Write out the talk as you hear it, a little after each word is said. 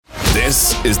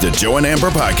This is the Joe and Amber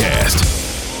Podcast.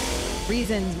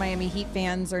 Reasons Miami Heat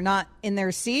fans are not in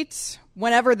their seats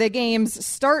whenever the games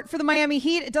start for the Miami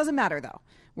Heat. It doesn't matter, though.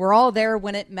 We're all there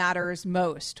when it matters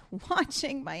most.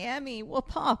 Watching Miami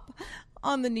whoop up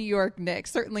on the New York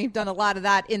Knicks. Certainly done a lot of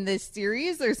that in this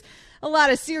series. There's a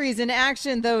lot of series in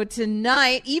action, though,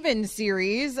 tonight, even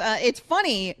series. It's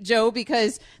funny, Joe,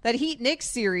 because that Heat-Knicks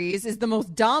series is the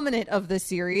most dominant of the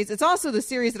series. It's also the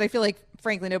series that I feel like,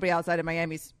 frankly, nobody outside of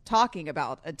Miami's talking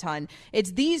about a ton.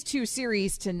 It's these two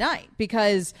series tonight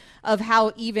because of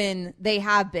how even they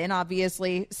have been.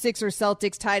 Obviously, Sixers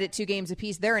Celtics tied at 2 games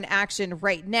apiece. They're in action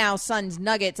right now. Suns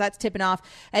Nuggets, that's tipping off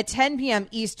at 10 p.m.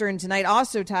 Eastern tonight,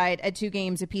 also tied at 2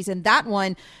 games apiece. And that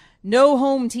one, no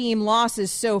home team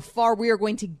losses so far. We are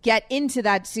going to get into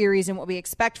that series and what we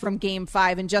expect from Game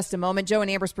 5 in just a moment. Joe and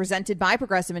Amber's presented by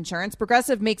Progressive Insurance.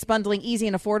 Progressive makes bundling easy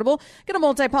and affordable. Get a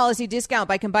multi-policy discount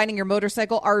by combining your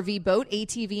motorcycle, RV, boat,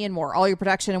 ATV, and more. All your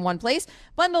protection in one place.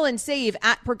 Bundle and save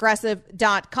at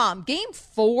Progressive.com. Game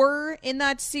 4 in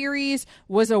that series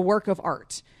was a work of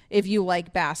art. If you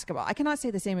like basketball, I cannot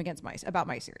say the same about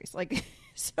my series. Like,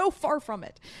 so far from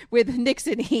it with Knicks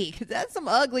and Heat. That's some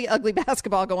ugly, ugly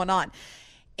basketball going on.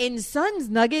 In Suns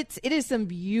Nuggets, it is some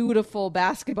beautiful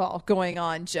basketball going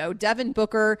on, Joe. Devin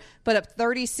Booker put up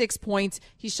 36 points.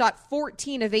 He shot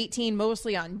 14 of 18,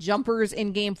 mostly on jumpers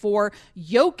in Game 4.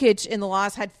 Jokic in the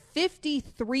loss had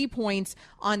 53 points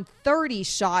on 30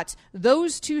 shots.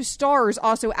 Those two stars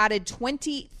also added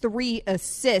 23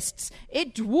 assists.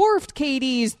 It dwarfed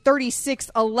KD's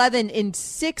 36-11 and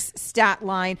 6 stat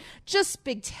line. Just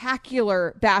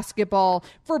spectacular basketball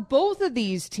for both of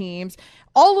these teams.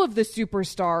 All of the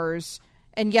superstars,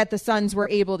 and yet the Suns were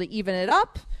able to even it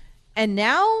up. And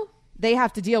now they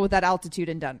have to deal with that altitude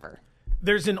in Denver.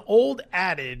 There's an old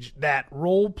adage that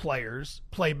role players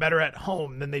play better at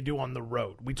home than they do on the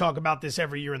road. We talk about this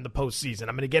every year in the postseason.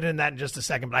 I'm going to get into that in just a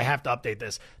second, but I have to update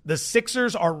this. The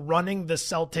Sixers are running the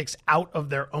Celtics out of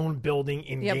their own building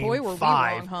in Game 5. Boy, were we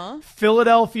wrong, huh?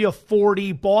 Philadelphia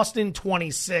 40, Boston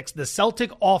 26. The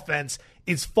Celtic offense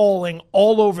is falling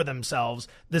all over themselves.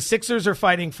 The Sixers are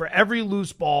fighting for every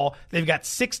loose ball. They've got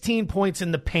 16 points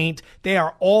in the paint. They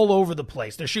are all over the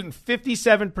place. They're shooting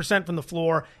 57% from the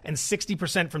floor and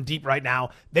 60% from deep right now.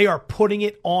 They are putting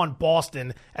it on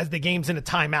Boston as the game's in a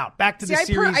timeout. Back to the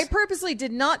series. I purposely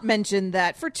did not mention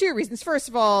that for 2 reasons. First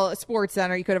of all, Sports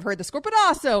Center, you could have heard the score, but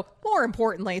also, more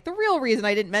importantly, the real reason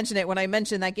I didn't mention it when I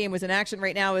mentioned that game was in action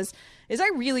right now is I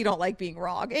really don't like being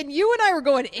wrong. And you and I were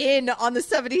going in on the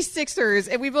 76ers,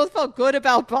 and we both felt good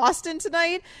about Boston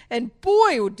tonight. And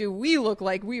boy, do we look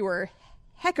like we were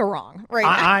hecka wrong right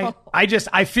now.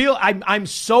 I feel I'm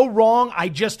so wrong. I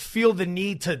just feel the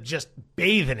need to just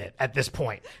bathe in it at this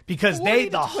point because the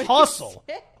hustle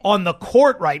on the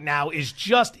court right now is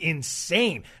just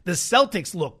insane. The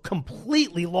Celtics look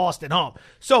completely lost at home.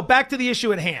 So back to the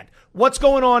issue at hand. What's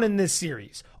going on in this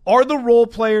series? Are the role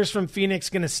players from Phoenix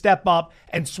going to step up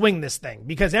and swing this thing?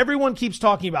 Because everyone keeps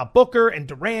talking about Booker and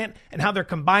Durant and how they're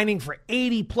combining for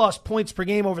 80-plus points per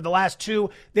game over the last 2.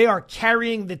 They are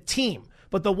carrying the team.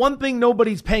 But the one thing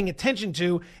nobody's paying attention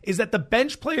to is that the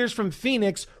bench players from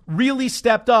Phoenix really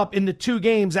stepped up in the 2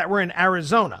 games that were in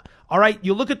Arizona. All right,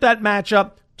 you look at that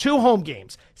matchup, 2 home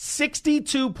games,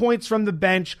 62 points from the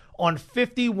bench on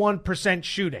 51%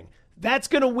 shooting. That's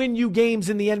going to win you games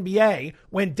in the NBA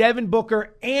when Devin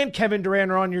Booker and Kevin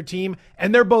Durant are on your team,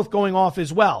 and they're both going off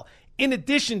as well. In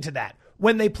addition to that,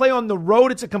 when they play on the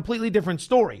road, it's a completely different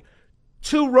story.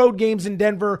 2 road games in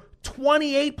Denver,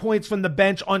 28 points from the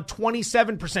bench on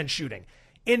 27% shooting.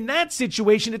 In that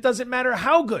situation, it doesn't matter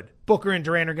how good Booker and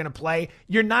Durant are going to play.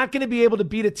 You're not going to be able to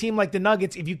beat a team like the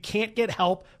Nuggets if you can't get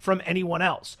help from anyone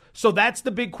else. So that's the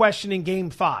big question in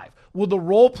Game 5. Will the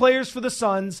role players for the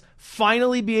Suns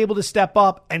finally be able to step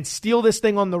up and steal this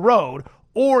thing on the road?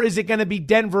 Or is it going to be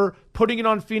Denver putting it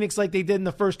on Phoenix like they did in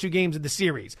the first 2 games of the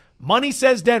series? Money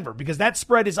says Denver because that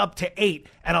spread is up to 8,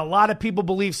 and a lot of people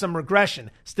believe some regression,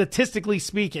 statistically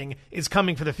speaking, is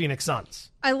coming for the Phoenix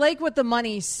Suns. I like what the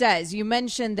money says. You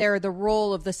mentioned there the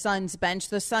role of the Suns bench.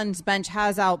 The Suns bench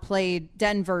has outplayed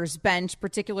Denver's bench,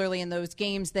 particularly in those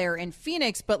games there in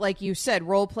Phoenix. But like you said,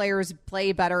 role players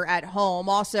play better at home.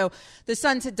 Also, the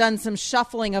Suns had done some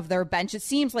shuffling of their bench. It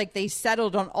seems like they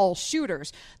settled on all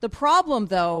shooters. The problem,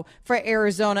 though, for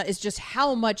Arizona is just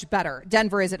how much better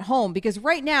Denver is at home. Because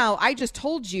right now, I just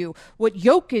told you what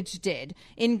Jokic did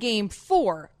in Game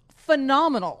 4.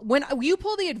 Phenomenal. When you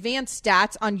pull the advanced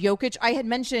stats on Jokic, I had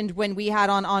mentioned when we had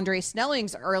on Andre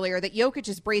Snellings earlier that Jokic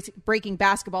is breaking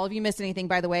basketball. If you missed anything,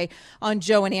 by the way, on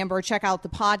Joe and Amber, check out the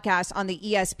podcast on the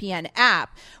ESPN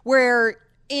app, where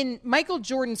in Michael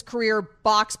Jordan's career,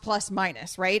 box plus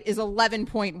minus, right, is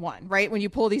 11.1, right? When you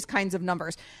pull these kinds of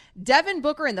numbers. Devin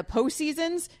Booker in the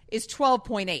postseasons is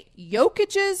 12.8.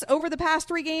 Jokic's over the past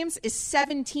 3 games is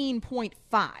 17.5.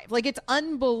 Like, it's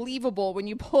unbelievable when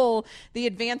you pull the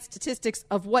advanced statistics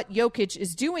of what Jokic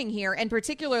is doing here, and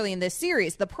particularly in this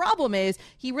series. The problem is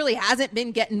he really hasn't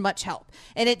been getting much help,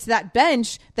 and it's that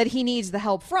bench that he needs the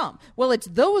help from. Well, it's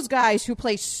those guys who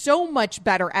play so much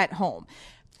better at home.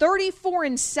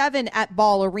 34-7 at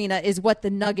Ball Arena is what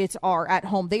the Nuggets are at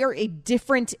home. They are a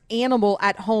different animal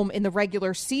at home in the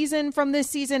regular season from this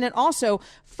season, and also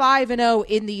 5-0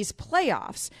 in these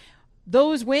playoffs.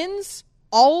 Those wins,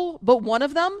 all but one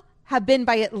of them, have been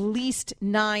by at least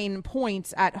 9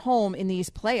 points at home in these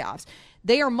playoffs.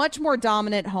 They are much more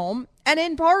dominant home. And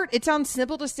in part, it sounds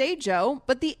simple to say, Joe,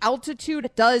 but the altitude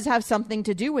does have something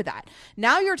to do with that.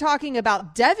 Now you're talking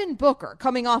about Devin Booker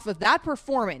coming off of that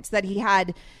performance that he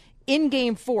had in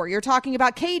Game 4. You're talking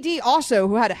about KD also,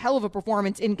 who had a hell of a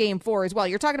performance in Game 4 as well.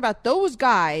 You're talking about those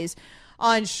guys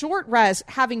on short rest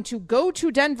having to go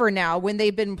to Denver now when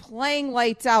they've been playing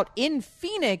lights out in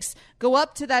Phoenix, go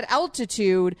up to that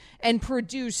altitude and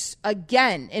produce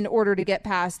again in order to get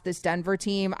past this Denver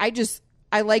team.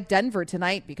 I like Denver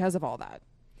tonight because of all that.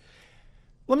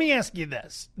 Let me ask you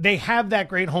this. They have that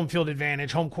great home field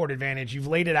advantage, home court advantage. You've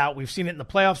laid it out. We've seen it in the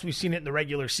playoffs. We've seen it in the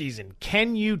regular season.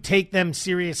 Can you take them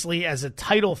seriously as a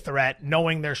title threat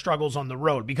knowing their struggles on the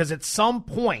road? Because at some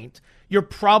point, you're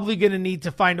probably going to need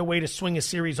to find a way to swing a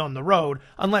series on the road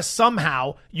unless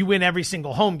somehow you win every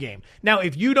single home game. Now,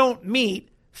 if you don't meet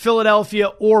Philadelphia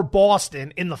or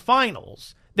Boston in the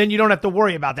finals, then you don't have to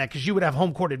worry about that because you would have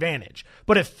home court advantage.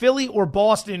 But if Philly or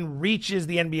Boston reaches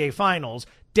the NBA Finals,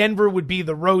 Denver would be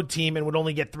the road team and would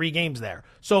only get 3 games there.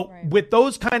 So with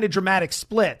those kind of dramatic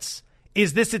splits,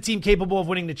 is this a team capable of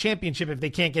winning the championship if they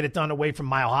can't get it done away from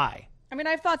Mile High? I mean,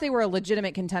 I thought they were a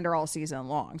legitimate contender all season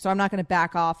long, so I'm not going to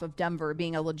back off of Denver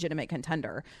being a legitimate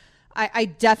contender. I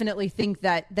definitely think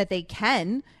that they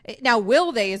can. Now,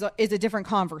 will they is a different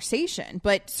conversation,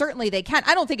 but certainly they can.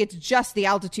 I don't think it's just the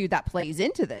altitude that plays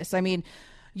into this. I mean,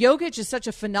 Jokic is such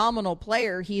a phenomenal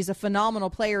player. He's a phenomenal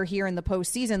player here in the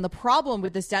postseason. The problem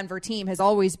with this Denver team has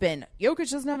always been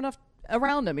Jokic doesn't have enough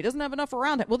around him. He doesn't have enough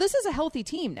around him. Well, this is a healthy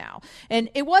team now. And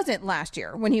it wasn't last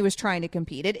year when he was trying to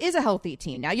compete. It is a healthy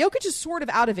team now. Jokic is sort of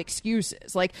out of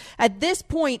excuses. Like, at this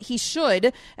point, he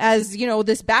should, as, you know,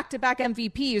 this back-to-back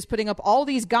MVP who's putting up all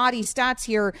these gaudy stats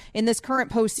here in this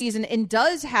current postseason and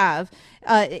does have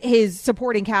his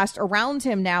supporting cast around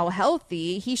him now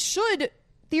healthy, he should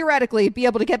theoretically be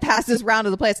able to get past this round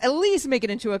of the playoffs, at least make it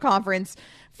into a conference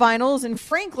finals. And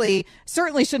frankly,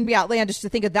 certainly shouldn't be outlandish to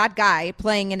think of that guy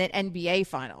playing in an NBA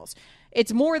finals.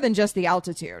 It's more than just the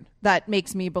altitude that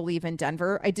makes me believe in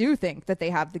Denver. I do think that they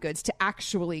have the goods to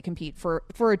actually compete for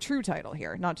a true title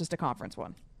here, not just a conference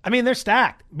one. I mean, they're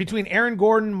stacked. Between Aaron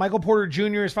Gordon, Michael Porter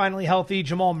Jr. is finally healthy,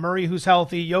 Jamal Murray, who's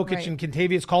healthy, Jokic and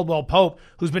Kentavious Caldwell-Pope,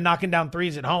 who's been knocking down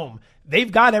threes at home.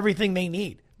 They've got everything they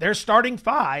need. Their starting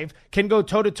 5 can go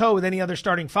toe-to-toe with any other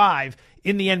starting 5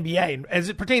 in the NBA. And as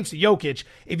it pertains to Jokic,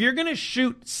 if you're going to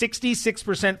shoot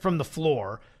 66% from the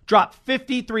floor, drop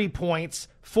 53 points,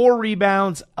 4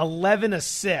 rebounds, 11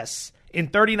 assists in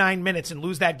 39 minutes and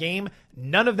lose that game,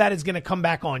 none of that is going to come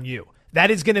back on you. That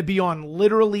is going to be on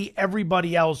literally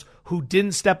everybody else who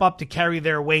didn't step up to carry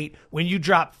their weight when you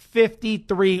drop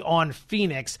 53 on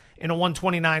Phoenix in a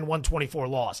 129-124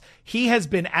 loss. He has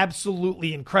been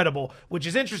absolutely incredible, which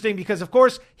is interesting because, of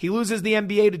course, he loses the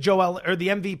MVP to Joel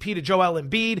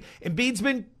Embiid. Embiid's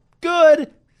been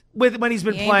good when he's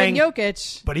been playing. Been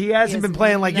Jokic, but he hasn't been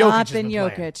playing like Jokic has been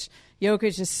Jokic. Playing.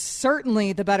 Jokic is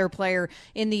certainly the better player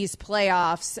in these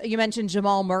playoffs. You mentioned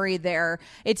Jamal Murray there.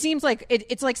 It seems like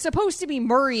it's like supposed to be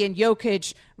Murray and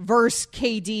Jokic versus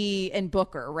KD and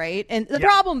Booker, right? And the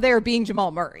problem there being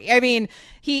Jamal Murray. I mean,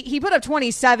 he put up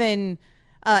 27,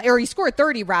 or he scored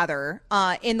 30 rather,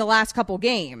 in the last couple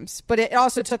games, but it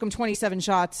also took him 27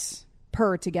 shots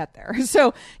per to get there.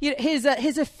 So his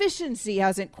efficiency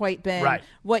hasn't quite been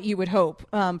what you would hope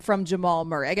from Jamal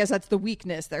Murray. I guess that's the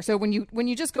weakness there. So when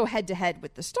you just go head to head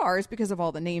with the Stars because of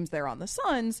all the names there on the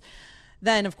Suns,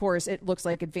 then of course it looks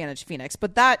like advantage Phoenix.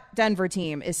 But that Denver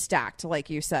team is stacked, like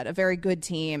you said, a very good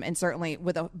team, and certainly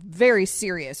with a very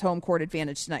serious home court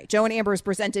advantage tonight. Joe and Amber is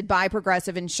presented by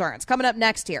Progressive Insurance. Coming up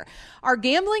next here, are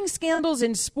gambling scandals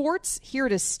in sports here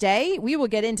to stay? We will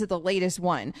get into the latest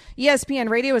one. ESPN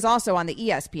Radio is also on the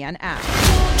ESPN app.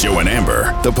 Joe and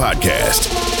Amber, the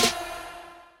podcast.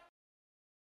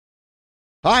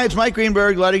 Hi, it's Mike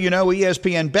Greenberg letting you know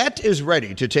ESPN Bet is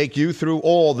ready to take you through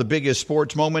all the biggest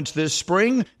sports moments this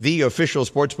spring. The official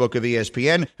sportsbook of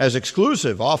ESPN has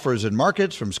exclusive offers and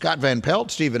markets from Scott Van Pelt,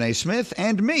 Stephen A. Smith,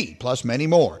 and me, plus many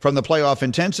more. From the playoff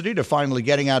intensity to finally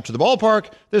getting out to the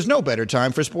ballpark, there's no better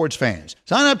time for sports fans.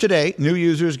 Sign up today. New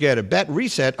users get a bet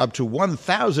reset up to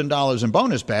 $1,000 in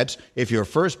bonus bets if your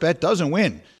first bet doesn't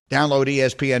win. Download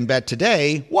ESPN Bet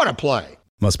today. What a play.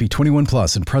 Must be 21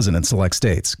 plus and present in select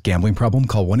states. Gambling problem?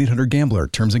 Call 1-800-GAMBLER.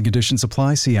 Terms and conditions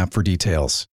apply. See app for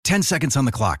details. 10 seconds on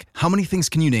the clock. How many things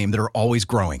can you name that are always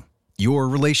growing? Your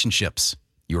relationships,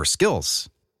 your skills,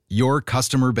 your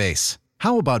customer base.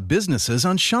 How about businesses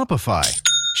on Shopify?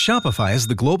 Shopify is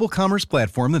the global commerce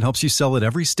platform that helps you sell at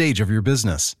every stage of your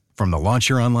business. From the launch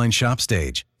your online shop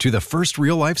stage to the first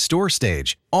real life store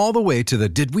stage, all the way to the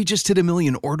did we just hit a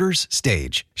million orders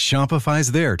stage.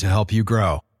 Shopify's there to help you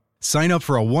grow. Sign up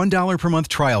for a $1 per month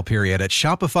trial period at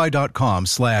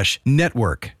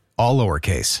shopify.com/network, all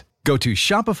lowercase. Go to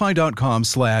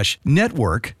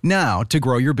shopify.com/network now to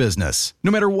grow your business. No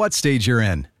matter what stage you're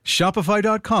in,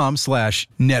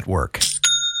 shopify.com/network.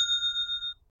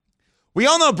 We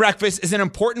all know breakfast is an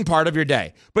important part of your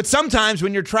day, but sometimes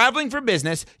when you're traveling for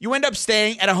business, you end up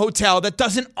staying at a hotel that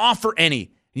doesn't offer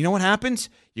any. You know what happens?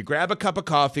 You grab a cup of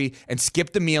coffee and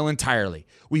skip the meal entirely.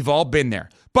 We've all been there.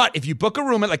 But if you book a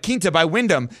room at La Quinta by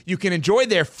Wyndham, you can enjoy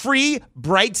their free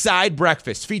Bright Side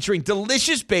breakfast featuring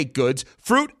delicious baked goods,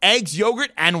 fruit, eggs,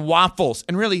 yogurt, and waffles.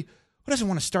 And really, who doesn't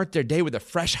want to start their day with a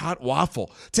fresh, hot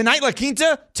waffle? Tonight, La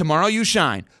Quinta, tomorrow you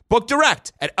shine. Book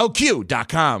direct at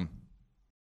lq.com.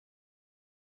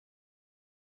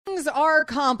 Things are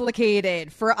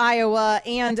complicated for Iowa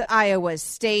and Iowa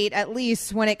State, at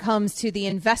least when it comes to the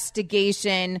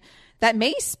investigation that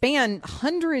may span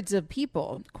hundreds of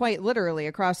people, quite literally,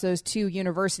 across those two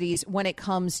universities when it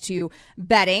comes to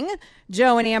betting.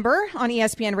 Joe and Amber on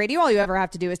ESPN Radio. All you ever have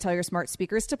to do is tell your smart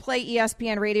speakers to play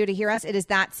ESPN Radio to hear us. It is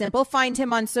that simple. Find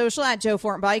him on social at Joe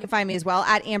Fortenbaugh. You can find me as well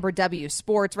at Amber W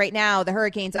Sports. Right now, the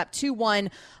Hurricanes up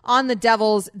 2-1 on the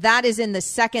Devils. That is in the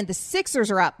second. The Sixers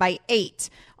are up by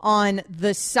 8 on the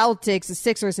Celtics. The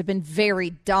Sixers have been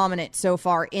very dominant so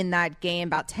far in that game.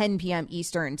 About 10 p.m.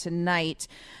 Eastern tonight,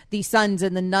 the Suns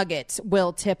and the Nuggets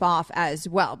will tip off as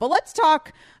well. But let's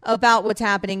talk about what's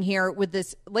happening here with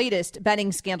this latest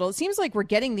betting scandal. It seems like we're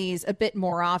getting these a bit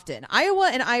more often.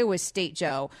 Iowa and Iowa State,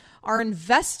 Joe, are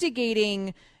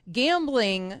investigating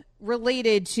gambling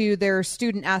related to their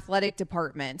student athletic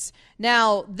departments.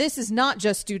 Now, this is not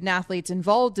just student athletes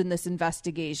involved in this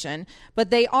investigation,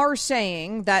 but they are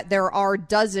saying that there are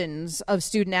dozens of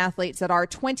student athletes, that are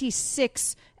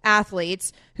 26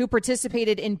 athletes who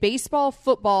participated in baseball,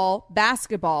 football,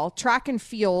 basketball, track and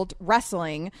field,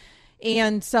 wrestling,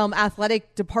 and some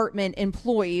athletic department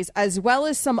employees, as well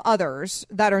as some others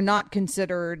that are not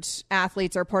considered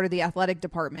athletes or part of the athletic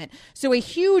department. So a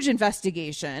huge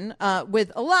investigation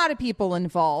with a lot of people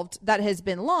involved that has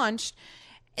been launched.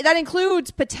 That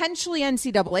includes potentially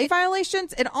NCAA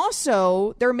violations, and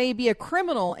also there may be a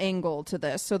criminal angle to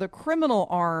this. So the criminal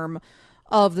arm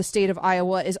of the state of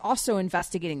Iowa is also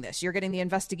investigating this. You're getting the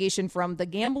investigation from the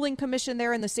Gambling Commission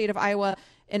there in the state of Iowa,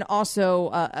 and also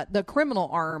the criminal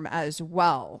arm as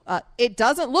well. It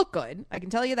doesn't look good, I can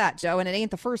tell you that, Joe, and it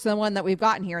ain't the first one that we've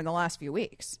gotten here in the last few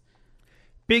weeks.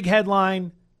 Big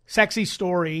headline, sexy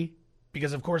story,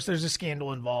 because of course there's a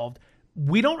scandal involved.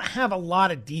 We don't have a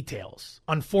lot of details,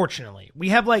 unfortunately. We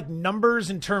have like numbers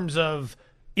in terms of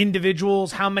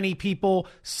individuals, how many people,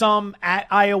 some at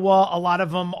Iowa, a lot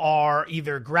of them are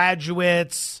either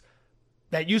graduates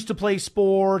that used to play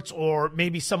sports or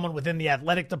maybe someone within the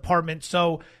athletic department.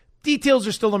 So details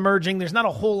are still emerging. There's not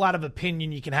a whole lot of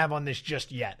opinion you can have on this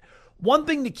just yet. One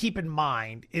thing to keep in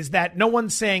mind is that no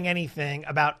one's saying anything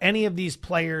about any of these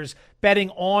players betting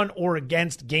on or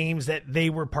against games that they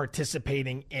were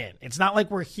participating in. It's not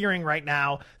like we're hearing right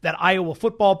now that Iowa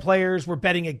football players were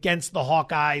betting against the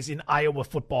Hawkeyes in Iowa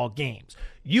football games.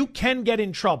 You can get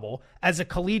in trouble as a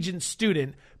collegiate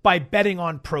student by betting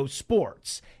on pro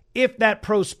sports, if that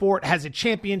pro sport has a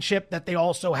championship that they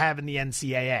also have in the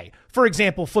NCAA. For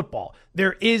example, football.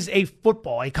 There is a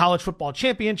college football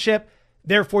championship.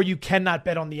 Therefore, you cannot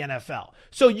bet on the NFL.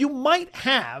 So you might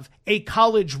have a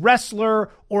college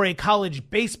wrestler or a college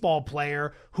baseball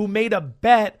player who made a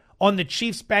bet on the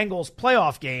Chiefs-Bengals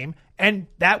playoff game, and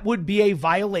that would be a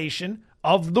violation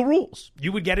of the rules.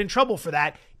 You would get in trouble for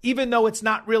that, even though it's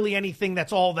not really anything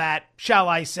that's all that, shall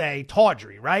I say,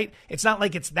 tawdry, right? It's not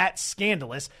like it's that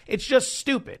scandalous. It's just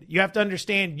stupid. You have to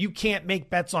understand you can't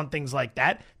make bets on things like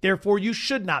that. Therefore, you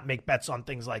should not make bets on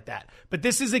things like that. But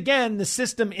this is, again, the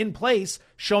system in place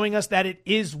showing us that it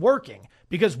is working.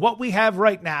 because what we have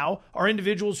right now are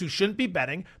individuals who shouldn't be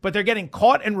betting, but they're getting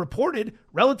caught and reported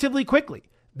relatively quickly.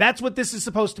 That's what this is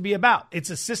supposed to be about. It's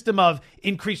a system of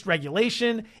increased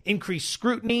regulation, increased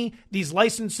scrutiny. These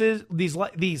licenses,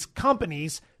 these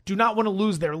companies do not want to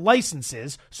lose their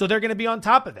licenses, so they're going to be on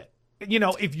top of it. You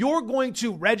know, if you're going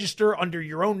to register under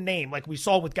your own name, like we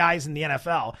saw with guys in the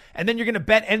NFL, and then you're going to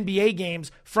bet NBA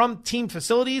games from team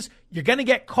facilities, you're going to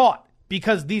get caught,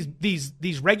 because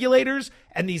these regulators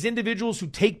and these individuals who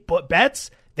take bets,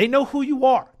 they know who you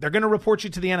are. They're going to report you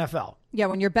to the NFL. Yeah,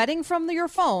 when you're betting from your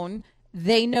phone,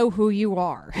 they know who you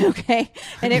are, okay?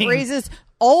 And it raises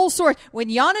all sorts. When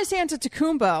Giannis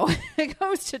Antetokounmpo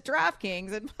goes to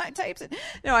DraftKings and types it,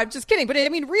 no, I'm just kidding. But I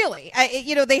mean, really,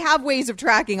 they have ways of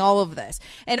tracking all of this.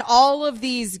 And all of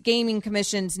these gaming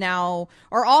commissions now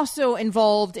are also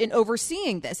involved in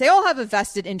overseeing this. They all have a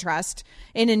vested interest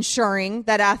in ensuring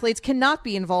that athletes cannot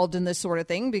be involved in this sort of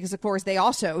thing, because, of course, they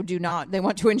also do not. They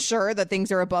want to ensure that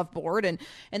things are above board and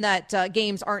that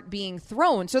games aren't being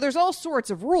thrown. So there's all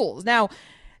sorts of rules. Now,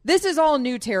 this is all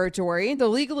new territory. The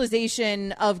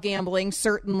legalization of gambling,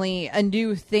 certainly a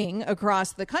new thing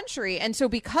across the country. And so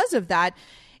because of that,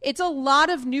 it's a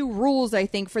lot of new rules, I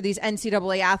think, for these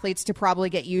NCAA athletes to probably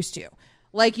get used to.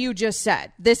 Like you just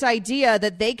said, this idea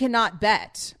that they cannot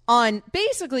bet on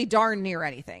basically darn near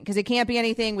anything, because it can't be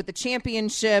anything with the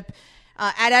championship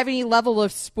at any level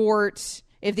of sport.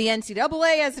 If the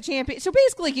NCAA has the champion. So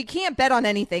basically, you can't bet on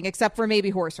anything except for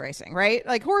maybe horse racing, right?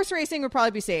 Like horse racing would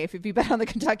probably be safe if you bet on the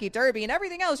Kentucky Derby, and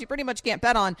everything else you pretty much can't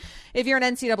bet on if you're an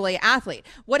NCAA athlete.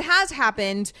 What has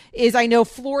happened is, I know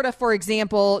Florida, for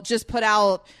example, just put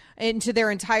out into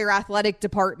their entire athletic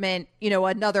department,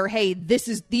 another, hey,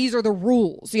 these are the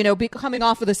rules, coming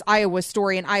off of this Iowa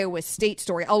story and Iowa State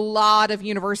story. A lot of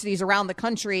universities around the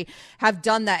country have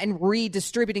done that and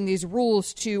redistributing these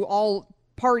rules to all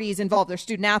parties involved, their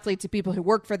student athletes, the people who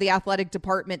work for the athletic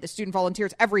department, the student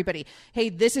volunteers, everybody. Hey,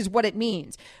 this is what it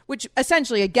means, which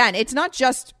essentially, again, it's not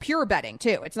just pure betting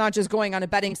too. It's not just going on a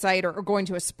betting site or going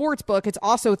to a sports book. It's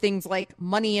also things like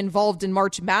money involved in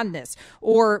March Madness,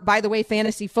 or, by the way,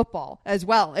 fantasy football as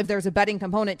well, if there's a betting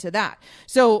component to that.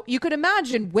 So you could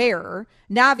imagine where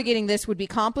navigating this would be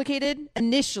complicated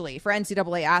initially for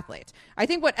NCAA athletes. I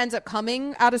think what ends up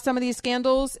coming out of some of these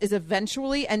scandals is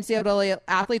eventually NCAA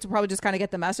athletes will probably just kind of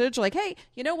get the message like, hey,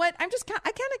 you know what? I just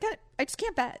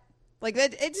can't bet. Like,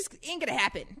 it just ain't going to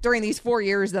happen during these 4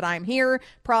 years that I'm here.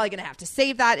 Probably going to have to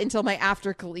save that until my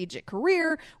after collegiate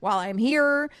career while I'm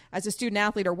here as a student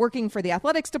athlete or working for the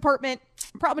athletics department.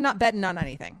 I'm probably not betting on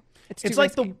anything. It's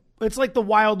like the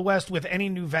Wild West with any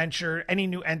new venture, any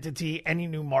new entity, any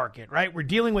new market, right? We're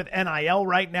dealing with NIL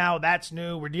right now. That's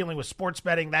new. We're dealing with sports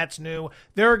betting. That's new.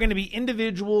 There are going to be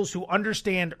individuals who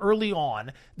understand early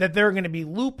on that there are going to be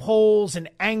loopholes and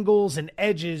angles and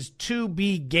edges to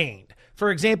be gained.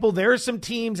 For example, there are some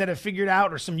teams that have figured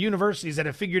out, or some universities that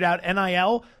have figured out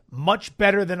NIL much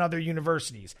better than other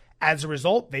universities. As a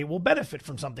result, they will benefit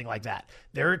from something like that.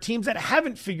 There are teams that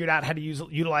haven't figured out how to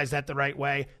utilize that the right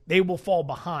way. They will fall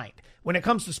behind. When it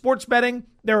comes to sports betting,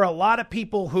 there are a lot of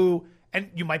people who, and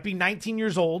you might be 19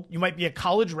 years old, you might be a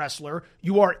college wrestler,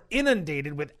 you are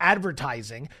inundated with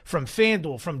advertising from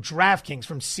FanDuel, from DraftKings,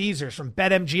 from Caesars, from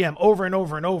BetMGM over and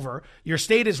over and over. Your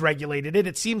state has regulated it.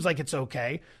 It seems like it's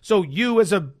okay. So you,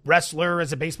 as a wrestler,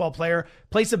 as a baseball player,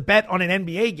 place a bet on an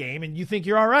NBA game and you think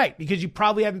you're all right because you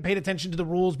probably haven't paid attention to the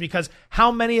rules, because how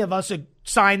many of us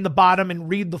sign the bottom and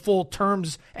read the full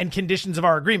terms and conditions of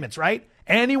our agreements, right?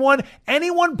 Anyone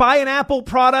buy an Apple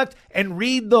product and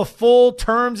read the full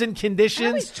terms and conditions? I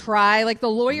always try, like the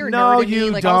lawyer no, nerd in you me.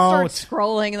 Like don't. I'll start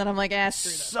scrolling and then I'm like,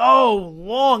 screw this. So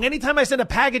long. Anytime I send a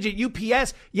package at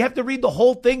UPS, you have to read the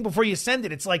whole thing before you send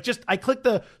it. It's like I click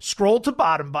the scroll to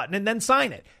bottom button and then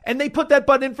sign it. And they put that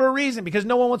button in for a reason, because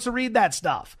no one wants to read that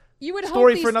stuff. You would hope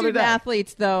these student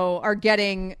athletes, though, are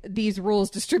getting these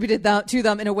rules distributed to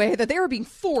them in a way that they were being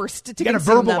forced to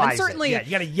consume them. And certainly,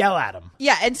 you got to yell at them.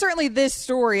 Yeah, and certainly this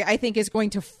story, I think, is going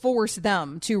to force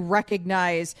them to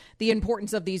recognize the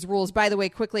importance of these rules. By the way,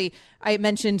 quickly, I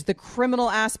mentioned the criminal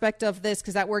aspect of this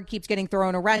because that word keeps getting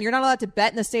thrown around. You're not allowed to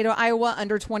bet in the state of Iowa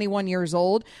under 21 years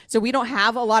old. So we don't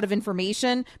have a lot of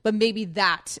information, but maybe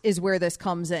that is where this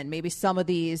comes in. Maybe some of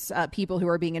these people who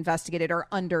are being investigated are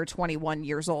under 21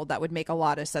 years old. That would make a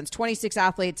lot of sense. 26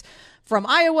 athletes from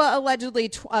Iowa,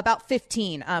 allegedly about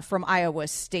 15 from Iowa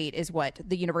State is what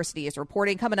the university is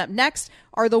reporting. Coming up next,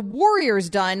 are the Warriors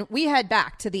done? We head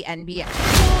back to the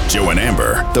NBA. Joe and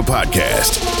Amber, the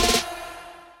podcast.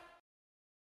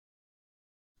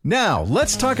 Now,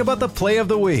 let's talk about the play of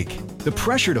the week. The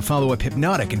pressure to follow up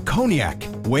Hypnotic and Cognac,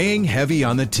 weighing heavy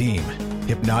on the team.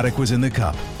 Hypnotic was in the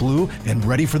cup, blue and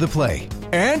ready for the play.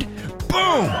 And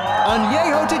boom!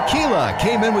 Añejo Tequila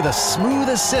came in with a smooth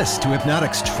assist to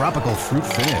Hypnotic's tropical fruit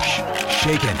finish.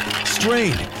 Shaken,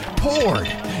 strained, poured.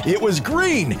 It was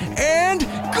green and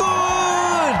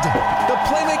good! The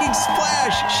playmaking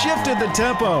splash shifted the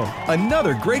tempo.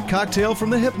 Another great cocktail from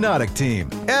the Hypnotic team.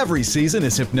 Every season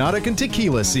is Hypnotic and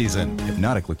Tequila season.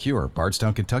 Hypnotic Liqueur,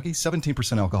 Bardstown, Kentucky,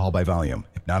 17% alcohol by volume.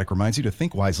 Hypnotic reminds you to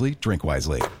think wisely, drink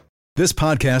wisely. This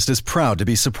podcast is proud to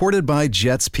be supported by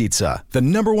Jets Pizza, the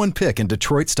 #1 pick in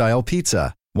Detroit-style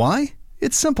pizza. Why?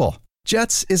 It's simple.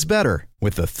 Jets is better.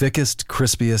 With the thickest,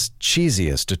 crispiest,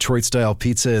 cheesiest Detroit-style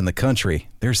pizza in the country,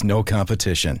 there's no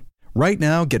competition. Right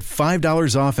now, get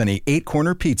 $5 off any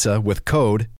 8-corner pizza with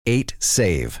code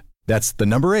 8SAVE. That's the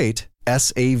number 8,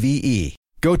 SAVE.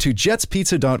 Go to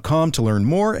jetspizza.com to learn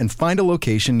more and find a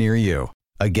location near you.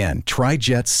 Again, try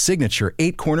Jet's signature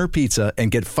 8-corner pizza and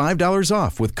get $5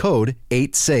 off with code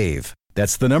 8SAVE.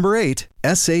 That's the number 8,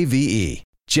 SAVE.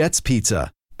 Jet's Pizza.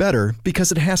 Better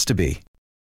because it has to be.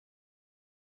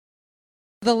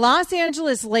 The Los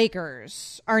Angeles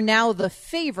Lakers are now the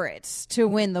favorites to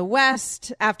win the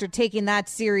West after taking that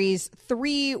series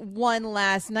 3-1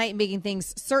 last night, making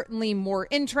things certainly more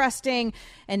interesting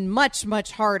and much,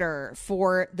 much harder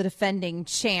for the defending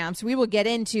champs. We will get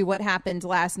into what happened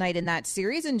last night in that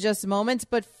series in just moments.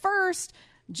 But first,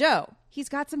 Joe, he's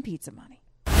got some pizza money.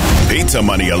 Pizza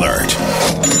money alert.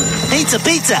 Pizza,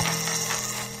 pizza.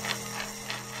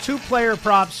 2 player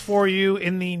props for you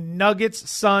in the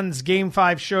Nuggets-Suns Game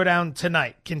 5 showdown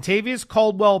tonight. Kentavious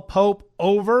Caldwell-Pope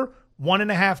over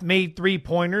 1.5 made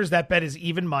 3-pointers. That bet is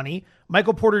even money.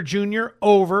 Michael Porter Jr.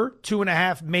 over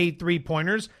 2.5 made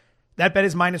 3-pointers. That bet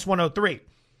is minus 103.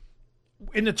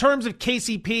 In the terms of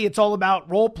KCP, it's all about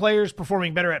role players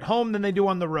performing better at home than they do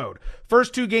on the road.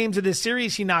 First 2 games of this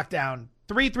series, he knocked down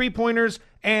 3 3-pointers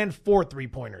and 4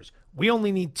 3-pointers. We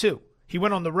only need 2. He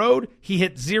went on the road. He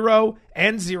hit 0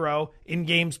 and 0 in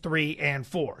games 3 and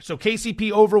 4. So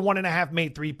KCP over 1.5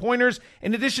 made 3-pointers.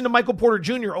 In addition to Michael Porter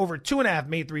Jr. over 2.5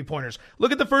 made 3-pointers.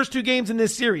 Look at the first 2 games in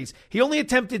this series. He only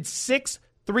attempted 6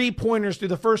 3-pointers through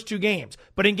the first 2 games.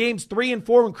 But in games 3 and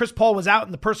 4, when Chris Paul was out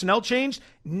and the personnel changed,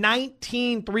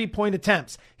 19 3-point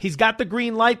attempts. He's got the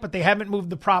green light, but they haven't moved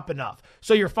the prop enough.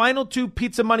 So your final 2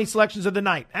 pizza money selections of the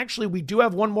night. Actually, we do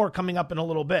have one more coming up in a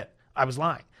little bit. I was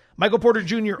lying. Michael Porter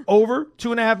Jr. over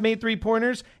 2.5 made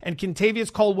 3-pointers, and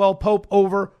Kentavious Caldwell-Pope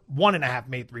over 1.5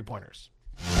 made 3-pointers.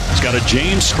 He's got a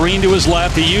James screen to his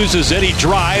left. He uses it. He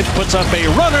drives, puts up a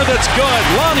runner that's good.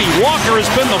 Lonnie Walker has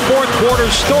been the fourth quarter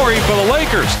story for the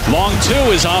Lakers. Long 2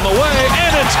 is on the way,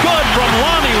 and it's good from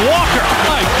Lonnie Walker.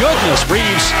 My goodness,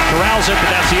 Reeves corrals it,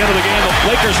 but that's the end of the game. The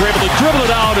Lakers were able to dribble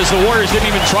it out as the Warriors didn't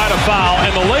even try to foul,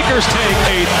 and the Lakers take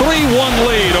a 3-1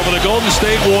 lead over the Golden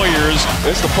State Warriors.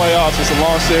 It's the playoffs. It's a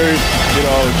long series.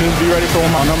 Just be ready for when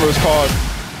my number is called.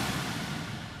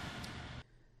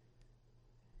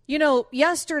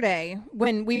 Yesterday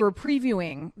when we were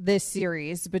previewing this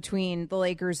series between the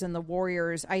Lakers and the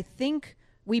Warriors, I think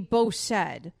we both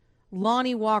said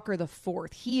Lonnie Walker the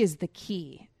fourth. He is the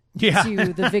key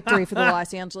to the victory for the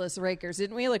Los Angeles Lakers,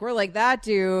 didn't we? We're like, that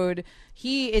dude,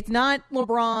 it's not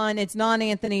LeBron, it's not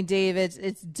Anthony Davis,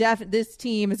 this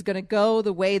team is going to go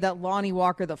the way that Lonnie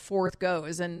Walker the fourth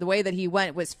goes. And the way that he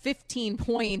went was 15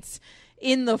 points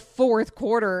in the fourth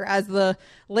quarter as the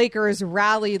Lakers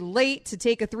rallied late to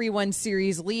take a 3-1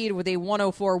 series lead with a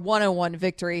 104-101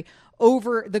 victory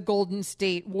over the Golden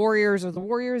State Warriors. Are the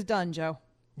Warriors done, Joe?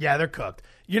 Yeah, they're cooked.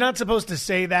 You're not supposed to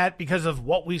say that because of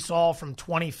what we saw from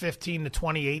 2015 to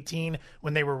 2018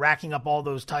 when they were racking up all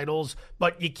those titles,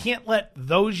 but you can't let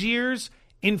those years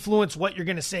influence what you're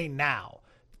going to say now.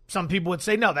 Some people would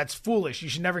say, no, that's foolish. You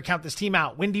should never count this team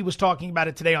out. Wendy was talking about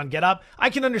it today on Get Up. I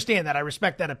can understand that. I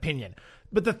respect that opinion.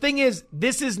 But the thing is,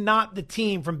 this is not the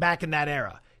team from back in that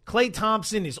era. Klay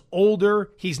Thompson is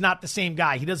older. He's not the same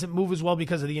guy. He doesn't move as well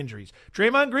because of the injuries.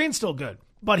 Draymond Green's still good,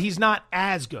 but he's not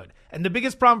as good. And the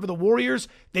biggest problem for the Warriors,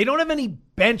 they don't have any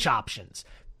bench options.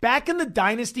 Back in the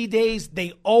dynasty days,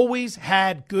 they always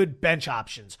had good bench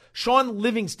options. Sean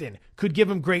Livingston could give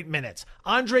him great minutes.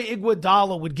 Andre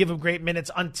Iguodala would give him great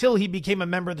minutes until he became a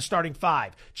member of the starting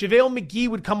 5. JaVale McGee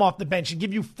would come off the bench and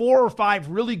give you 4 or 5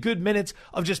 really good minutes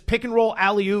of just pick and roll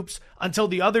alley-oops until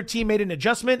the other team made an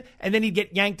adjustment, and then he'd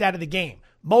get yanked out of the game.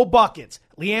 Mo Buckets,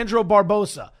 Leandro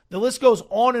Barbosa. The list goes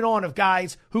on and on of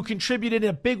guys who contributed in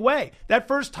a big way. That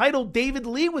first title, David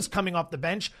Lee was coming off the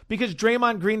bench because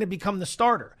Draymond Green had become the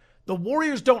starter. The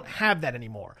Warriors don't have that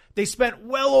anymore. They spent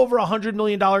well over $100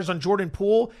 million on Jordan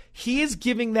Poole. He is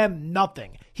giving them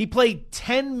nothing. He played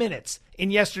 10 minutes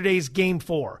in yesterday's Game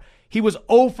 4. He was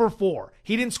 0 for 4.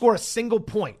 He didn't score a single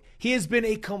point. He has been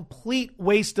a complete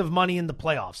waste of money in the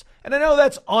playoffs. And I know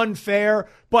that's unfair,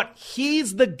 but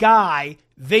he's the guy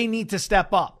they need to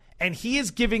step up. And he is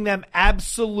giving them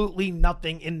absolutely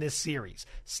nothing in this series.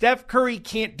 Steph Curry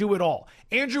can't do it all.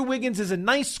 Andrew Wiggins is a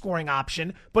nice scoring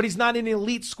option, but he's not an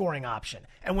elite scoring option.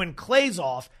 And when Klay's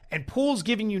off and Poole's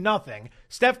giving you nothing,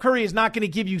 Steph Curry is not going to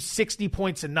give you 60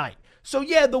 points a night. So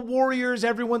yeah, the Warriors,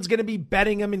 everyone's going to be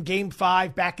betting them in Game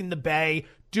 5 back in the Bay.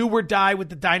 Do or die with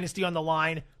the dynasty on the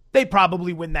line. They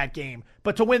probably win that game.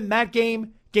 But to win that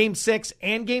game, Game 6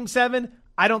 and Game 7,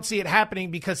 I don't see it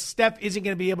happening because Steph isn't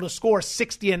going to be able to score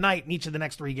 60 a night in each of the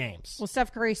next 3 games. Well,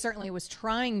 Steph Curry certainly was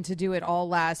trying to do it all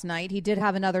last night. He did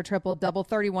have another triple-double,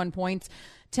 31 points,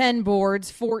 10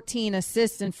 boards, 14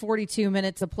 assists, and 42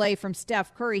 minutes of play from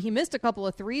Steph Curry. He missed a couple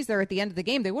of threes there at the end of the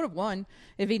game. They would have won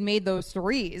if he'd made those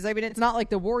threes. I mean, it's not like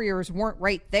the Warriors weren't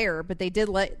right there, but they did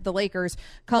let the Lakers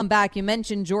come back. You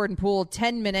mentioned Jordan Poole,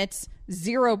 10 minutes,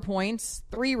 0 points,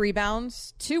 3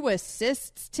 rebounds, 2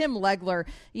 assists. Tim Legler,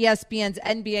 ESPN's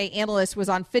NBA analyst, was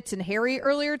on Fitz and Harry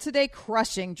earlier today,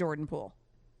 crushing Jordan Poole.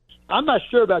 I'm not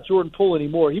sure about Jordan Poole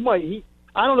anymore. I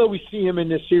don't know if we see him in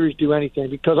this series do anything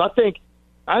because I think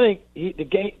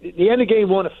the end of Game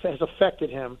 1 has affected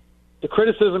him. The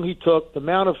criticism he took, the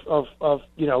amount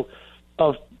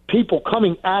of people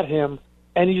coming at him,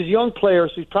 and he's a young player,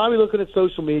 so he's probably looking at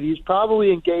social media. He's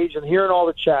probably engaged and hearing all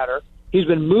the chatter. He's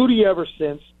been moody ever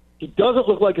since. He doesn't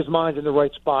look like his mind's in the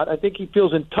right spot. I think he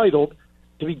feels entitled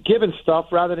to be given stuff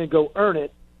rather than go earn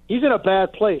it. He's in a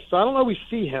bad place, so I don't know if we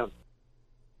see him.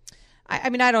 I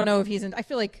mean, I don't know if he's in. I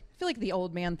feel like the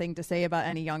old man thing to say about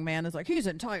any young man is like, he's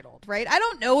entitled, right? I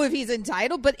don't know if he's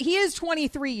entitled, but he is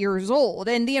 23 years old.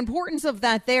 And the importance of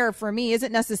that there for me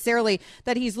isn't necessarily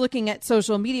that he's looking at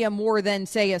social media more than,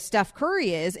 say, a Steph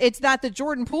Curry is. It's that the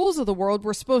Jordan Pooles of the world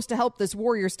were supposed to help this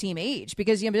Warriors team age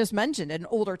because you just mentioned an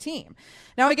older team.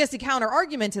 Now, I guess the counter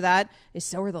argument to that is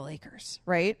so are the Lakers,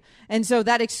 right? And so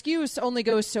that excuse only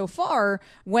goes so far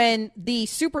when the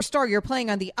superstar you're playing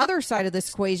on the other side of this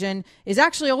equation is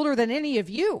actually older than any of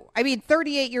you. I mean,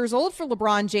 38 years old for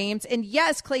LeBron James. And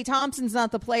yes, Klay Thompson's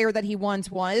not the player that he once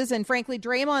was. And frankly,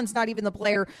 Draymond's not even the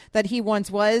player that he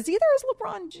once was. Either is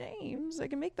LeBron James. I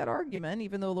can make that argument,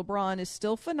 even though LeBron is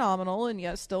still phenomenal and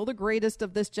yes, still the greatest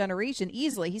of this generation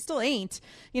easily. He still ain't.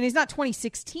 You know, he's not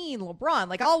 2016 LeBron.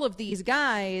 Like all of these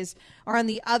guys are on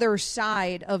the other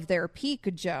side of their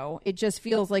peak, Joe. It just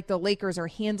feels like the Lakers are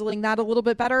handling that a little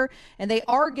bit better. And they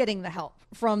are getting the help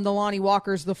from the Lonnie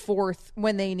Walkers the fourth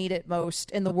when they need it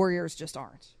most, and the Warriors just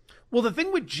aren't. Well, the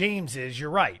thing with James is, you're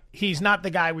right. He's not the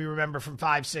guy we remember from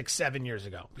 5, 6, 7 years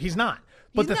ago. He's not.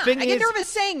 But the thing is, I get nervous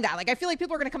saying that. Like, I feel like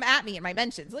people are going to come at me in my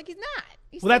mentions. Like, he's not.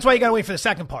 Well, that's why you got to wait for the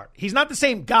second part. He's not the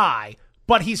same guy,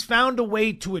 but he's found a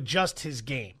way to adjust his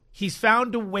game. He's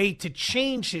found a way to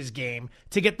change his game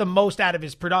to get the most out of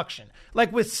his production.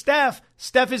 Like with Steph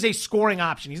is a scoring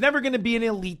option. He's never going to be an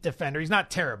elite defender. He's not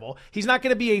terrible. He's not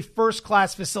going to be a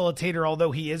first-class facilitator,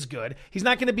 although he is good. He's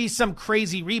not going to be some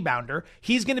crazy rebounder.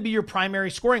 He's going to be your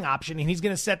primary scoring option, and he's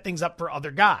going to set things up for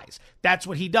other guys. That's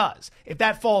what he does. If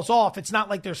that falls off, it's not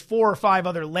like there's 4 or 5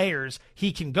 other layers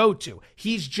he can go to.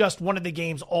 He's just one of the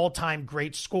game's all-time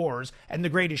great scorers and the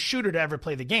greatest shooter to ever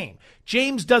play the game.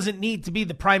 James doesn't need to be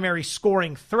the primary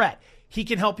scoring threat. He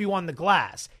can help you on the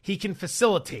glass. He can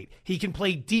facilitate. He can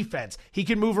play defense. He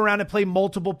can move around and play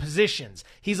multiple positions.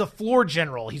 He's a floor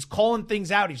general. He's calling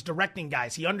things out. He's directing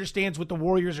guys. He understands what the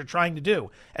Warriors are trying to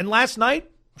do. And last night,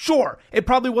 sure, it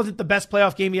probably wasn't the best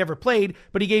playoff game he ever played,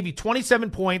 but he gave you 27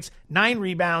 points, 9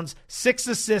 rebounds, 6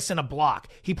 assists, and a block.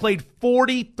 He played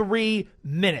 43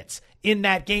 minutes in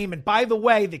that game. And by the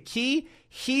way, the key,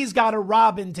 he's got a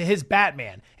Robin to his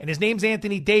Batman, and his name's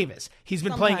Anthony Davis. He's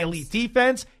been playing elite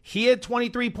defense. He had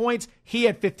 23 points. He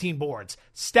had 15 boards.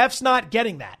 Steph's not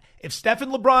getting that. If Steph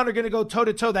and LeBron are going to go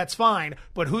toe-to-toe, that's fine,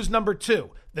 but who's number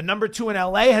 2? The number 2 in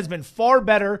LA has been far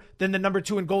better than the number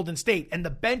 2 in Golden State, and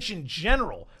the bench in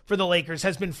general for the Lakers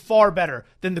has been far better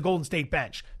than the Golden State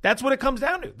bench. That's what it comes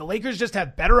down to. The Lakers just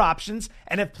have better options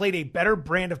and have played a better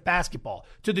brand of basketball.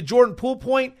 To the Jordan Poole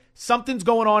point, something's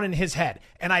going on in his head,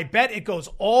 and I bet it goes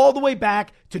all the way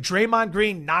back to Draymond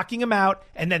Green knocking him out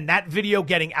and then that video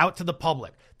getting out to the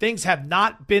public. Things have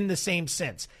not been the same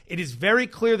since. It is very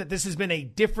clear that this has been a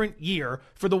different year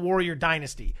for the Warrior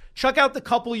dynasty. Chuck out the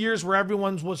couple years where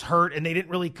everyone was hurt and they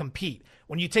didn't really compete.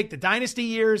 When you take the dynasty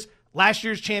years, last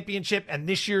year's championship, and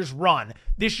this year's run,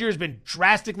 this year's been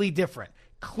drastically different.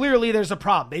 Clearly, there's a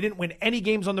problem. They didn't win any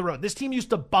games on the road. This team used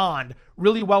to bond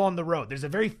really well on the road. There's a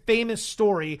very famous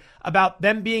story about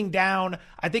them being down,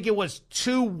 I think it was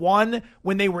 2-1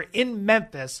 when they were in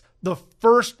Memphis the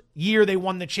first year they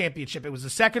won the championship. It was the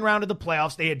second round of the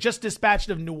playoffs. They had just dispatched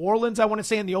of New Orleans, I want to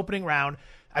say, in the opening round.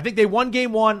 I think they won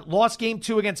game 1, lost game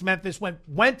 2 against Memphis,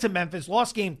 went to Memphis,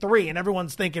 lost game 3, and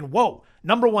everyone's thinking, whoa,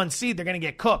 number 1 seed, they're going to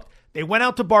get cooked. They went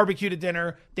out to barbecue to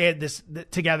dinner. They had this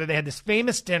together. They had this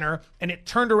famous dinner, and it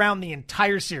turned around the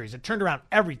entire series. It turned around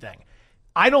everything.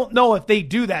 I don't know if they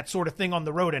do that sort of thing on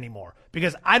the road anymore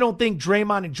because I don't think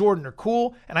Draymond and Jordan are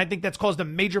cool, and I think that's caused a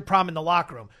major problem in the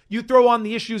locker room. You throw on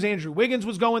the issues Andrew Wiggins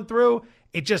was going through,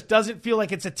 it just doesn't feel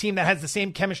like it's a team that has the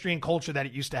same chemistry and culture that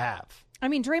it used to have. I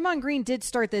mean, Draymond Green did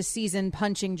start this season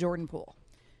punching Jordan Poole.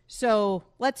 So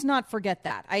let's not forget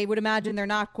that. I would imagine they're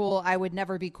not cool. I would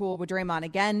never be cool with Draymond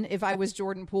again. If I was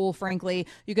Jordan Poole, frankly,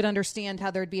 you could understand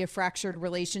how there'd be a fractured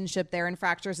relationship there and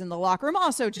fractures in the locker room.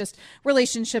 Also, just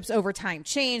relationships over time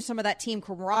change. Some of that team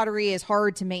camaraderie is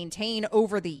hard to maintain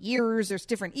over the years. There's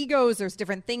different egos. There's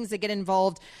different things that get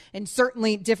involved, and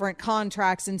certainly different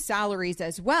contracts and salaries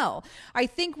as well. I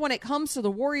think when it comes to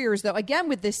the Warriors, though, again,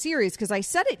 with this series, because I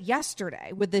said it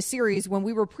yesterday with this series when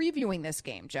we were previewing this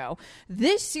game, Joe,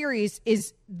 this series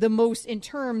is the most, in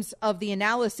terms of the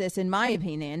analysis, in my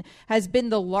opinion, has been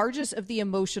the largest of the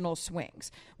emotional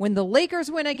swings. When the Lakers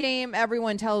win a game,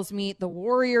 everyone tells me the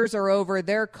Warriors are over,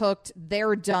 they're cooked,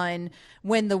 they're done.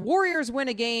 When the Warriors win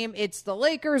a game, it's the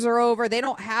Lakers are over, they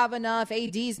don't have enough,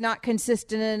 AD's not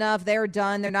consistent enough, they're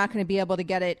done, they're not going to be able to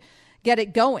get it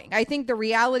going. I think the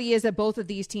reality is that both of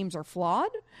these teams are flawed.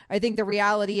 I think the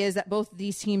reality is that both of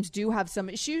these teams do have some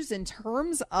issues in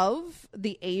terms of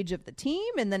the age of the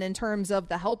team and then in terms of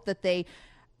the help that they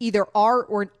either are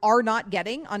or are not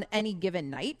getting on any given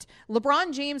night.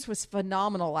 LeBron James was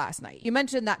phenomenal last night. You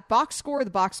mentioned that box score. The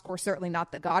box score, certainly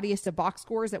not the gaudiest of box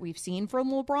scores that we've seen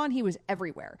from LeBron. He was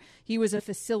everywhere. He was a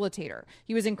facilitator.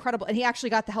 He was incredible. And he actually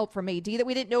got the help from AD that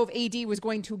we didn't know if AD was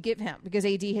going to give him because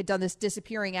AD had done this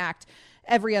disappearing act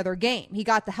every other game. He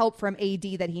got the help from AD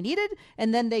that he needed,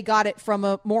 and then they got it from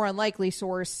a more unlikely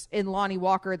source in Lonnie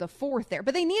Walker the fourth there.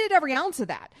 But they needed every ounce of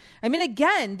that. I mean,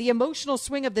 again, the emotional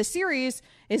swing of the series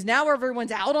is now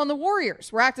everyone's out on the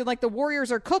Warriors. We're acting like the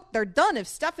Warriors are cooked. They're done. If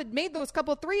Steph had made those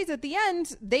couple threes at the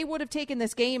end, they would have taken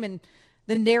this game and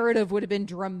the narrative would have been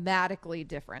dramatically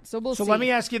different. So we'll see. So let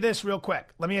me ask you this real quick.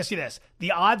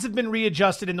 The odds have been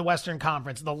readjusted in the Western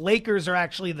Conference. The Lakers are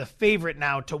actually the favorite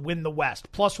now to win the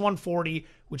West. Plus 140,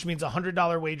 which means a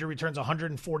 $100 wager returns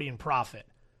 140 in profit.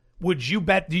 Would you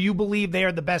bet, do you believe they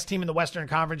are the best team in the Western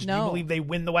Conference? No. Do you believe they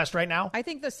win the West right now? I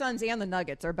think the Suns and the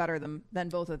Nuggets are better than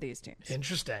both of these teams.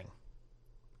 Interesting.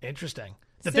 The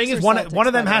Sixers, thing is, one of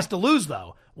them better. has to lose,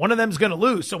 though. One of them's going to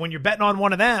lose. So when you're betting on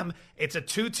one of them, it's a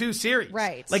 2-2 series.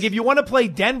 Right. Like if you want to play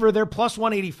Denver, they're plus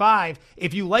 185.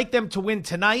 If you like them to win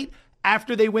tonight,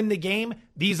 after they win the game,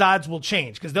 these odds will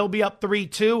change because they'll be up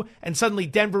 3-2, and suddenly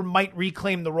Denver might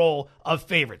reclaim the role of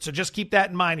favorite. So just keep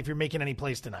that in mind if you're making any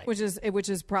plays tonight. Which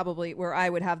is probably where I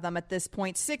would have them at this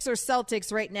point. Sixers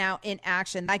Celtics right now in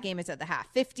action. That game is at the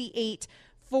half.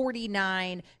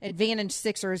 58-49 advantage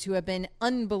Sixers, who have been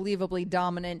unbelievably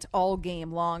dominant all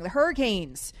game long. The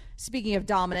Hurricanes, speaking of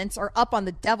dominance, are up on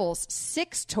the Devils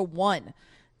 6-1.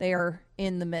 They are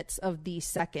in the midst of the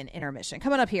second intermission.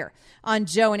 Coming up here on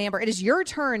Joe and Amber, it is your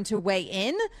turn to weigh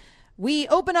in. We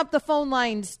open up the phone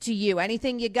lines to you.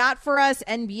 Anything you got for us?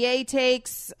 NBA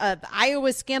takes,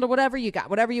 Iowa scandal, whatever you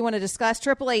got, whatever you want to discuss.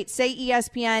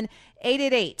 888-SAY-ESPN,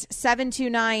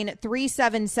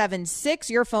 888-729-3776.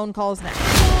 Your phone calls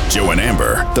now. Joe and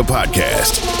Amber, the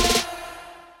podcast.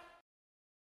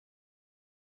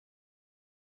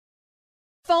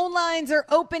 Phone lines are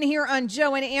open here on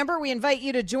Joe and Amber. We invite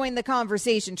you to join the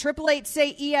conversation.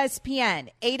 888-SAY-ESPN,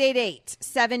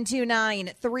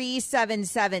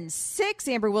 888-729-3776.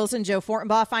 Amber Wilson, Joe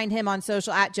Fortenbaugh. Find him on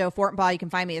social at Joe Fortenbaugh. You can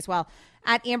find me as well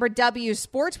at Amber W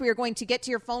Sports. We are going to get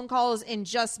to your phone calls in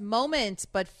just moments.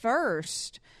 But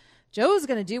first, Joe's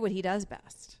going to do what he does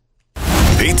best.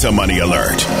 Pizza money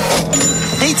alert.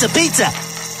 Pizza, pizza.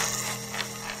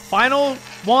 Final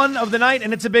one of the night,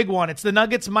 and it's a big one. It's the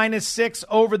Nuggets -6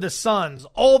 over the Suns.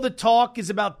 All the talk is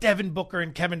about Devin Booker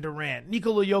and Kevin Durant,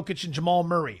 Nikola Jokic and Jamal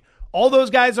Murray. All those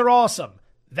guys are awesome.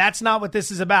 That's not what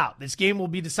this is about. This game will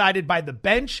be decided by the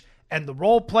bench and the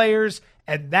role players,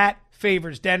 and that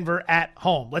favors Denver at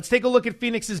home. Let's take a look at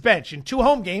Phoenix's bench. In 2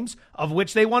 home games, of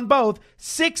which they won both,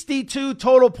 62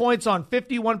 total points on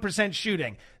 51%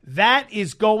 shooting. That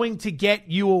is going to get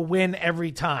you a win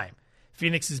every time.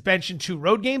 Phoenix's bench in 2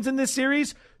 road games in this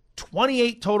series,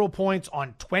 28 total points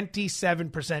on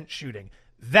 27% shooting.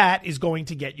 that is going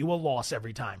to get you a loss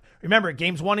every time. Remember,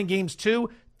 games 1 and games 2,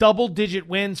 double-digit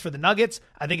wins for the Nuggets.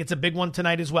 I think it's a big one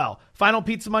tonight as well. Final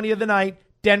pizza money of the night,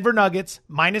 Denver Nuggets,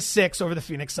 -6 over the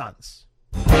Phoenix Suns.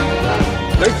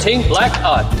 13 black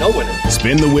odd, no winner.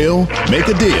 Spin the wheel, make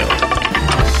a deal.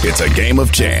 It's a game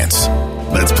of chance.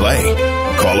 Let's play.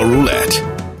 Call a roulette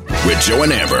with Joe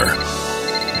and Amber.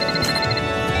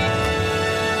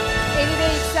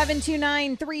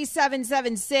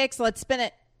 888-729-3776. Let's spin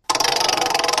it.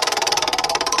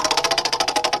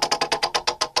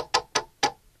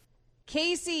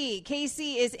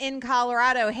 Casey is in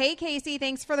Colorado. Hey, Casey,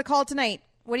 thanks for the call tonight.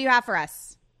 What do you have for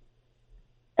us?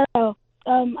 I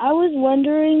was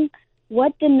wondering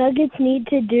what the Nuggets need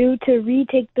to do to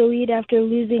retake the lead after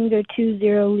losing their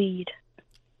 2-0 lead.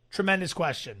 Tremendous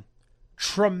question.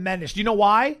 Tremendous. Do you know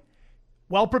why?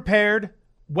 Well prepared,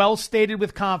 well stated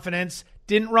with confidence,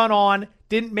 didn't run on,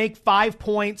 didn't make 5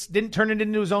 points, didn't turn it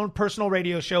into his own personal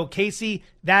radio show. Casey,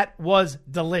 that was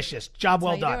delicious. Job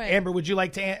well done. Amber, would you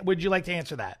like to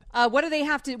answer that? What do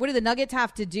the Nuggets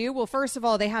have to do? Well, first of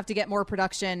all, they have to get more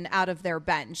production out of their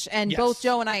bench. And both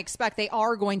Joe and I expect they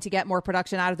are going to get more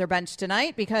production out of their bench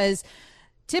tonight because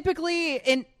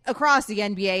typically across the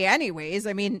NBA anyways,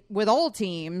 I mean, with all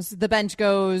teams, the bench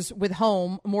goes with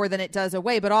home more than it does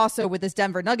away, but also with this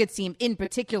Denver Nuggets team in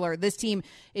particular, this team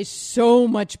is so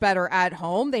much better at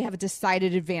home. They have a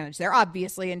decided advantage there.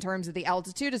 Obviously, in terms of the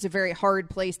altitude, it's a very hard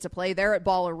place to play there at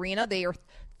Ball Arena. They are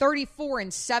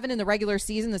 34-7 in the regular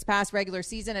season, this past regular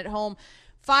season at home.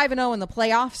 5-0 in the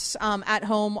playoffs at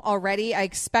home already. I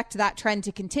expect that trend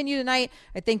to continue tonight.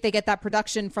 I think they get that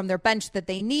production from their bench that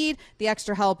they need, the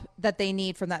extra help that they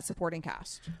need from that supporting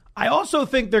cast. I also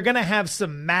think they're going to have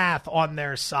some math on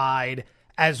their side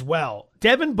as well.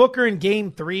 Devin Booker in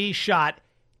Game 3 shot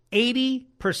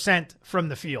 80% from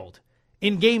the field.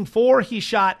 In Game 4, he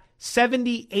shot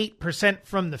 78%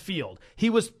 from the field.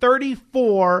 He was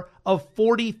 34 of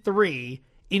 43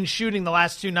 in shooting the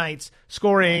last 2 nights,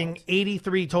 scoring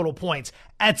 83 total points.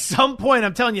 At some point,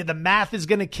 I'm telling you, the math is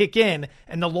going to kick in,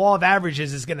 and the law of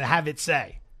averages is going to have its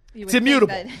say. It's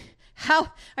immutable.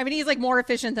 He's like more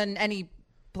efficient than any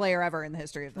player ever in the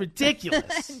history of the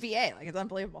ridiculous NBA. Like, it's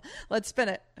unbelievable. Let's spin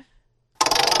it.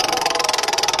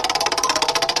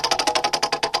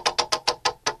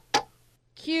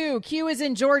 Q is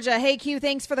in Georgia. Hey, Q,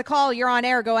 thanks for the call. You're on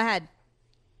air. Go ahead.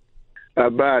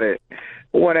 About it.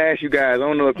 I want to ask you guys, I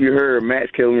don't know if you heard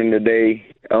Max Kellerman today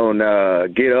on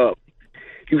Get Up.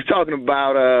 He was talking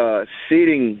about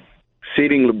seating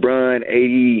LeBron,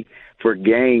 AD for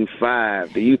Game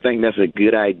 5. Do you think that's a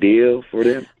good idea for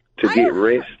them to get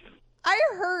rest? I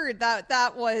heard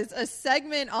that was a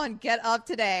segment on Get Up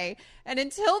today, and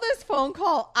until this phone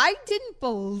call, I didn't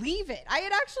believe it. I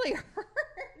had actually heard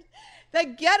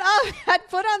that Get Up had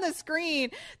put on the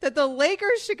screen that the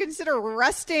Lakers should consider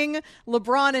resting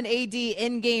LeBron and AD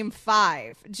in Game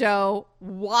 5. Joe,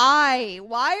 why?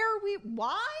 Why?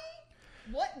 What?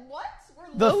 We're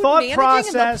the thought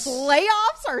process. And the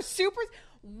playoffs are super.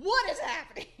 What is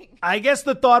happening? I guess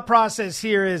the thought process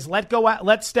here is let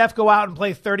Steph go out and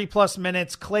play 30-plus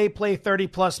minutes, Clay play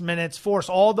 30-plus minutes, force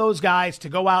all those guys to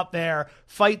go out there,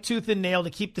 fight tooth and nail to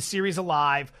keep the series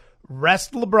alive.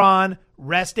 Rest LeBron,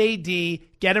 rest AD,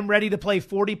 get him ready to play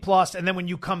 40-plus, and then when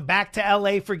you come back to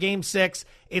L.A. for Game 6,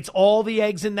 it's all the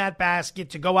eggs in that basket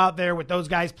to go out there with those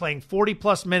guys playing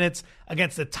 40-plus minutes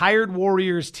against a tired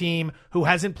Warriors team who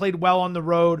hasn't played well on the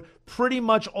road pretty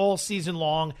much all season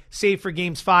long, save for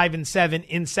Games 5 and 7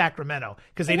 in Sacramento,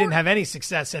 because they didn't have any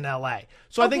success in L.A.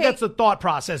 So I think that's the thought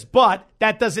process, but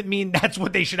that doesn't mean that's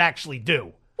what they should actually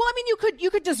do. Well, I mean,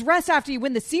 you could just rest after you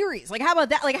win the series. Like, how about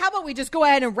that? Like, how about we just go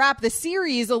ahead and wrap the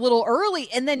series a little early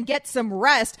and then get some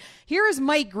rest? Here is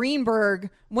Mike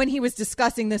Greenberg when he was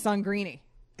discussing this on Greeny.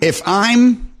 If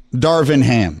I'm Darvin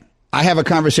Ham, I have a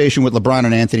conversation with LeBron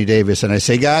and Anthony Davis, and I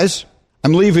say, guys,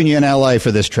 I'm leaving you in L.A.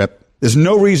 for this trip. There's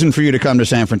no reason for you to come to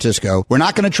San Francisco. We're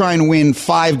not going to try and win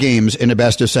 5 games in a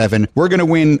best of 7. We're going to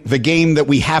win the game that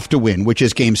we have to win, which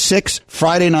is Game 6,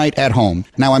 Friday night at home.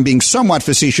 Now, I'm being somewhat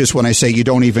facetious when I say you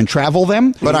don't even travel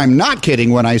them, but I'm not kidding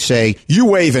when I say you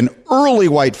wave an early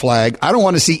white flag. I don't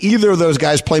want to see either of those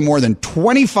guys play more than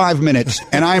 25 minutes,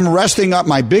 and I'm resting up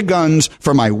my big guns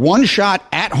for my one shot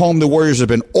at home. The Warriors have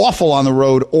been awful on the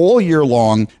road all year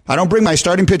long. I don't bring my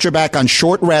starting pitcher back on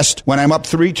short rest when I'm up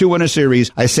 3-2 in a series.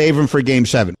 I save him for Game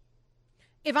 7.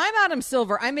 If I'm Adam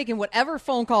Silver, I'm making whatever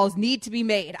phone calls need to be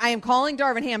made. I am calling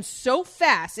Darvin Ham so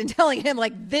fast and telling him,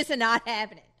 like, this is not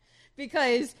happening.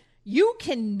 Because you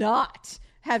cannot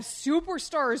have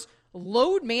superstars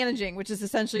load managing, which is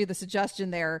essentially the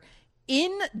suggestion there,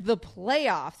 in the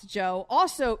playoffs, Joe.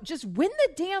 Also, just win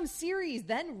the damn series,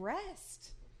 then rest.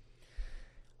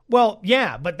 Well,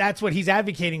 yeah, but that's what he's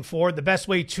advocating for. The best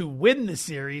way to win the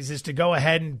series is to go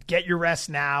ahead and get your rest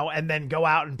now and then go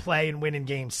out and play and win in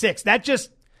Game 6.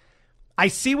 I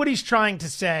see what he's trying to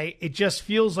say. It just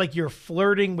feels like you're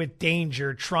flirting with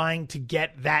danger trying to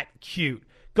get that cute.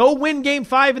 Go win Game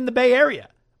 5 in the Bay Area.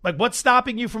 Like, what's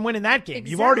stopping you from winning that game?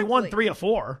 Exactly. You've already won 3 of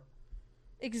 4.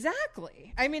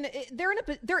 Exactly. I mean, they're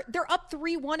up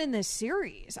 3-1 in this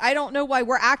series. I don't know why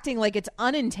we're acting like it's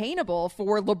unattainable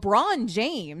for LeBron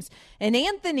James and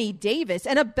Anthony Davis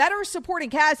and a better supporting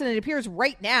cast than it appears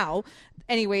right now.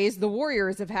 Anyways, the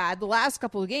Warriors have had the last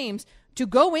couple of games to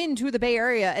go into the Bay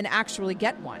Area and actually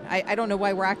get one. I don't know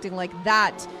why we're acting like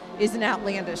that is an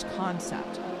outlandish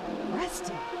concept.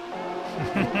 Resting.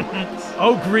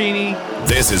 Oh, Greeny.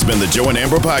 This has been the Joe and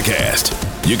Amber Podcast.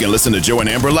 You can listen to Joe and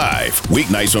Amber live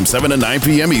weeknights from 7 to 9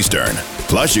 p.m. Eastern.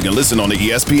 Plus, you can listen on the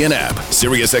ESPN app,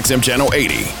 SiriusXM Channel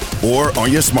 80, or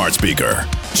on your smart speaker.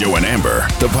 Joe and Amber,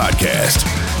 the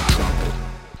podcast.